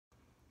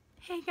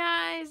Hey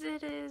guys,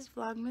 it is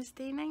Vlogmas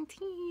Day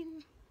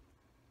 19.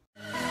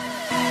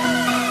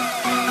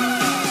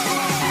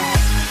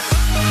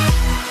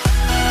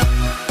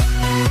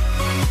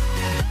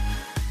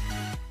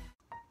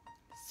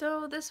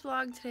 So this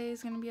vlog today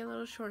is going to be a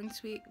little short and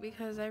sweet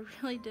because I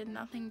really did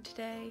nothing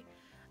today.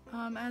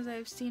 As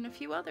I've seen a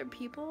few other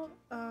people,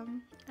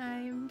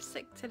 I'm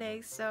sick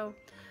today, so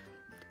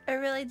I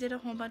really did a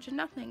whole bunch of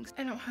nothings.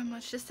 I don't have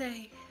much to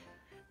say.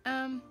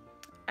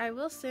 I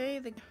will say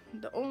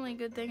the only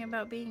good thing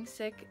about being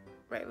sick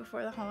right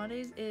before the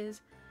holidays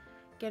is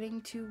getting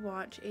to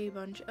watch a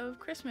bunch of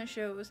Christmas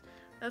shows.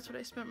 That's what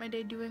I spent my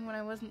day doing when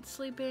I wasn't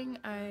sleeping.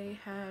 I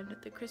had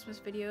the Christmas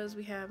videos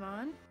we have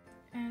on.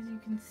 As you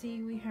can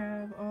see, we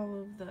have all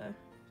of the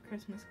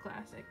Christmas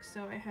classics,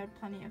 so I had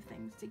plenty of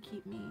things to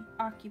keep me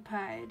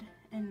occupied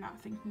and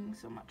not thinking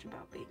so much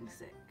about being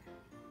sick.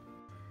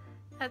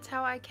 That's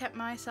how I kept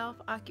myself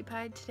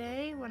occupied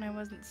today when I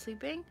wasn't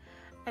sleeping.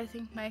 I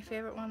think my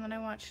favorite one that I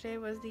watched today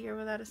was The Year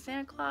Without a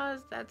Santa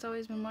Claus. That's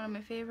always been one of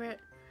my favorite.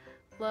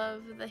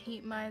 Love The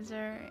Heat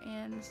Miser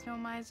and The Snow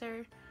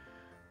Miser.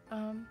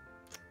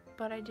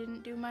 But I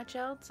didn't do much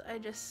else. I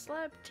just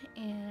slept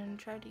and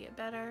tried to get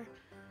better.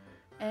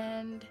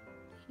 And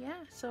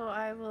yeah, so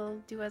I will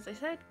do as I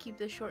said, keep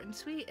this short and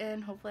sweet,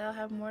 and hopefully I'll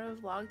have more to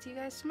vlog to you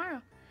guys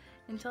tomorrow.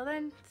 Until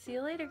then, see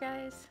you later,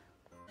 guys.